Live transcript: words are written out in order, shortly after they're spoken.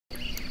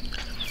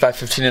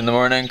5:15 in the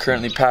morning,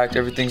 currently packed,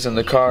 everything's in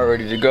the car,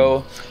 ready to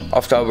go.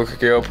 Off to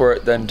Albuquerque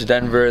Airport, then to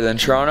Denver, then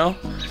Toronto.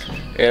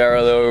 8-hour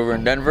layover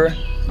in Denver,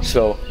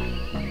 so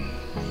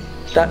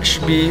that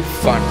should be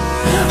fun.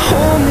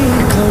 Hold me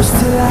close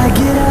till I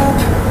get up.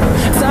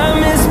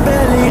 Time is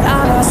barely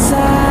on our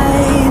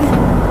side.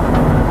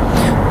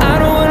 I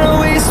don't wanna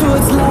waste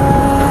what's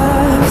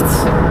left.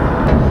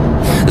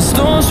 The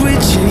storms we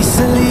chase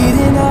are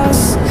leading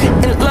us,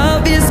 and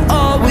love is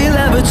all we'll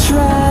ever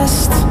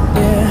trust.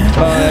 Yeah.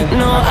 Bye.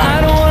 No,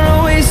 I don't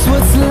wanna waste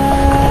what's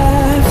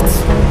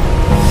left.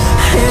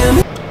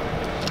 And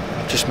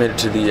Just made it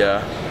to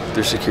the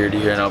their security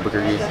here in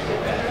Albuquerque.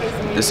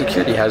 The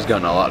security has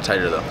gotten a lot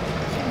tighter though,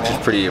 which is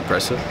pretty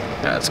impressive.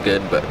 Yeah, it's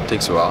good, but it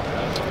takes a while.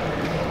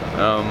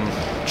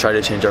 Tried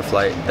to change our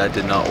flight, that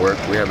did not work.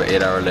 We have an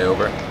 8-hour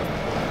layover.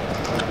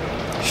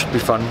 Should be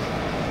fun.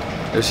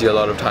 You'll see a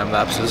lot of time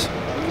lapses.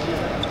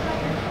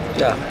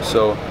 Yeah,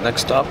 so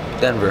next stop,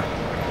 Denver.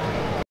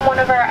 One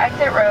of our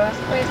exit rows,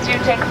 please do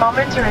take a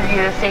moment to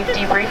review the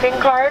safety briefing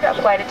card. A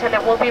flight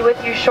attendant will be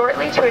with you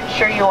shortly to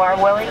ensure you are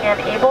willing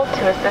and able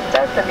to assist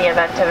us in the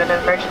event of an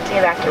emergency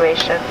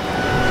evacuation.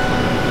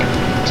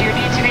 Do you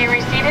need to be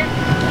reseated?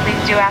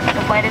 Please do ask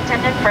the flight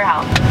attendant for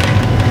help.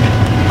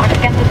 Once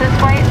again, this is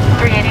flight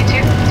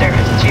 382,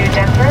 service to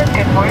Denver.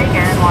 Good morning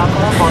and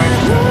welcome aboard.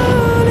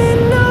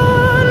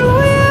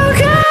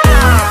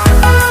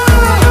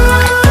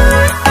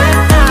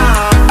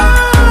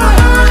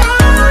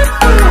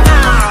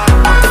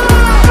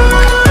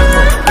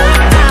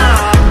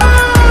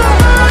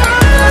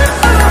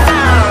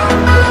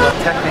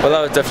 Well,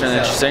 that was definitely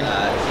interesting.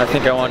 I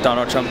think I want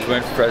Donald Trump to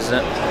win for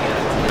president.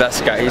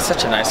 Best guy. He's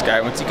such a nice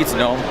guy. Once you get to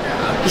know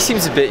him, he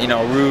seems a bit, you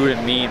know, rude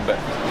and mean, but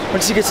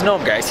once you get to know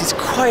him, guys, he's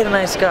quite a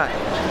nice guy.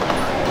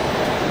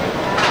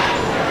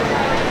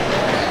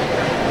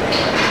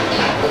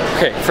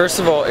 Okay, first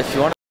of all, if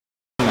you want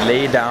to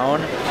lay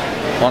down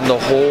on the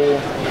whole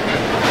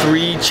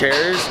 3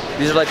 chairs,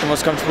 these are like the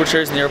most comfortable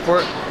chairs in the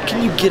airport,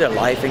 can you get a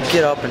life and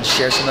get up and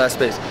share some of that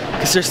space?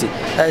 Because seriously,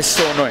 that is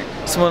so annoying.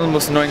 It's one of the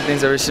most annoying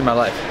things I've ever seen in my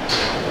life.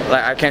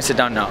 Like, I can't sit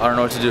down now. I don't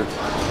know what to do.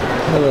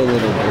 Hello,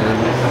 little bird.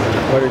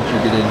 Why did you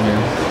get in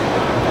here?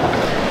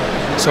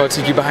 So I'll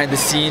take you behind the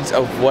scenes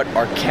of what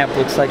our camp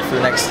looks like for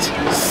the next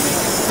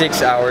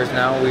 6 hours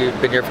now. We've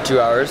been here for 2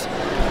 hours.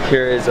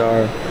 Here is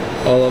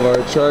all of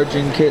our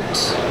charging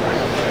kits.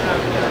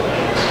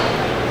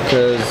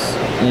 Because,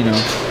 you know.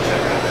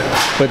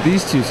 But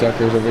these 2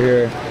 suckers over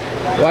here,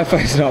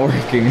 Wi-Fi's not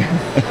working.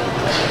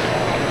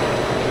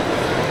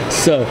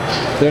 So,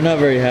 they're not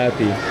very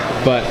happy.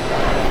 But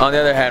on the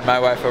other hand, my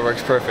Wi-Fi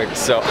works perfect,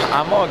 so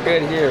I'm all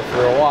good here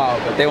for a while,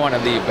 but they want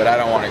to leave, but I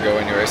don't want to go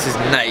anywhere. This is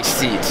nice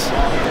seats.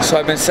 So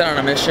I've been sent on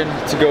a mission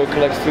to go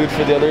collect food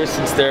for the others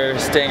since they're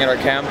staying at our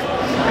camp.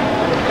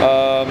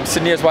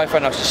 Sydney has Wi-Fi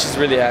now, so she's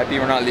really happy.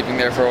 We're not leaving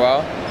there for a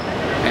while.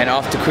 And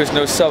off to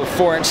Quiznos sub,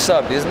 4-inch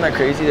sub. Isn't that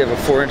crazy? They have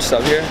a 4-inch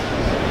sub here.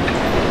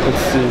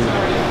 Let's see.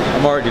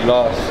 I'm already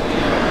lost.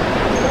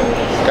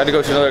 Got to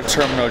go to another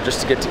terminal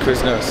just to get to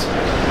Quiznos.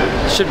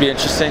 Should be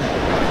interesting.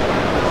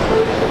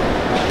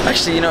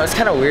 Actually, you know, it's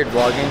kind of weird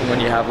vlogging when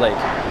you have like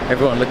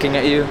everyone looking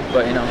at you,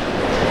 but you know,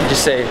 you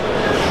just say,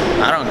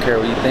 I don't care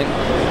what you think.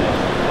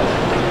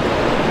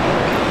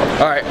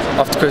 Alright,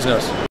 off to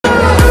Quiznos.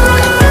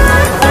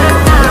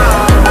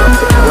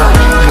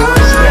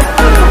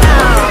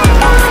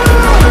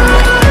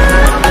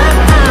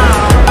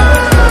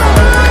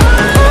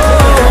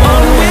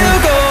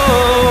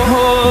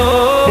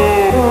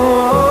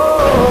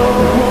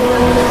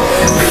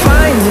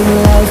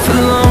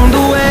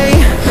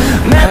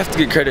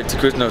 Give credit to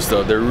Quiznos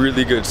though, they're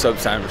really good sub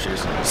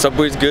sandwiches.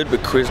 Subway's good,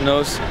 but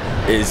Quiznos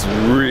is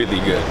really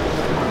good.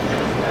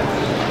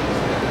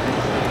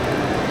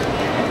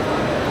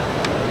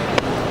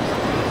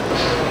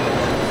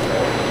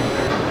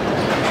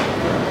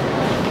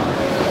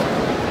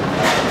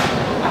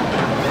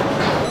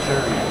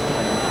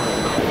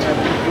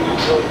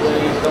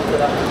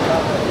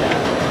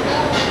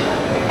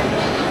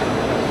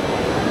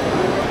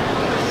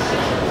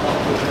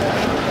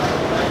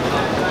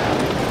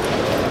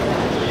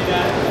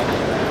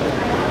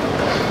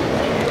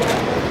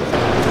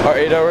 Our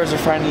 8 hours are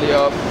finally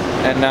up,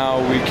 and now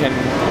we can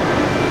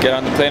get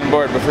on the plane and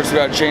board. But first we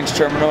gotta change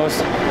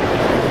terminals.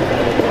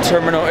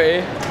 Terminal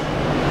A.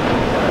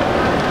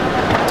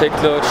 Take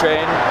the little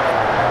train,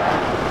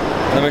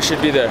 and then we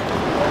should be there.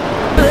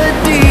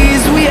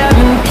 melodies we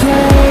haven't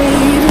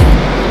played.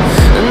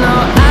 No,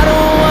 I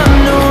don't want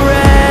no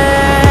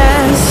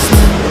rest.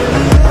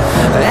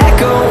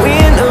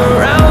 Echoing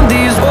around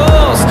these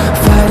walls,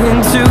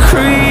 fighting to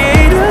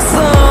create a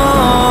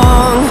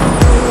song.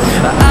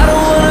 I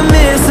don't wanna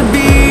miss a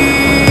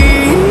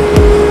beat.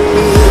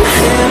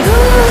 And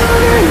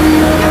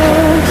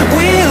on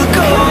we'll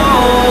go,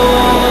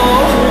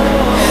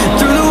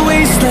 through the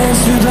wastelands,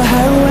 through the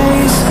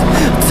highways,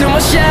 till my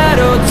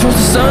shadow turns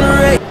to sun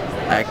rays.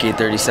 At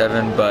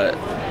 8:37, but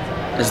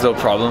there's a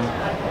little problem.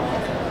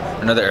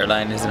 Another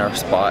airline is in our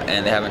spot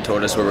and they haven't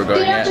told us where we're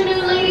going yet. Good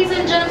afternoon, ladies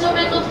and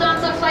gentlemen.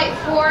 Lufthansa flight flight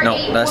 481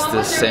 No, that's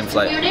the same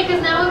flight. Munich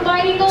is now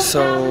inviting those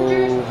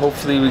So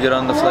hopefully we get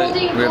on the flight.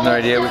 We have no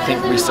idea. We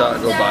think we saw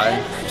it go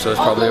by, so it's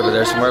probably over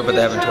there somewhere, but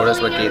they haven't told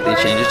us what gate they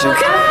changed it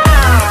to.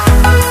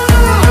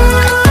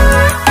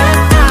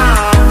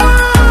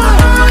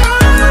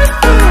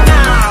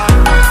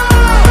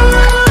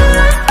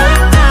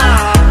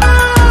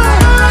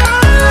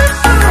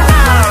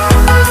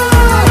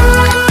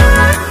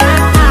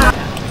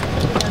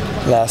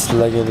 Last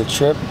leg of the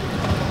trip,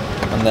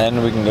 and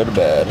then we can go to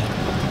bed.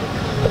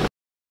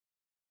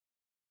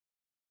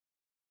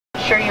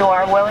 Ensure you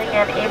are willing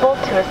and able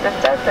to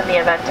assist us in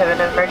the event of an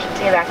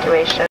emergency evacuation.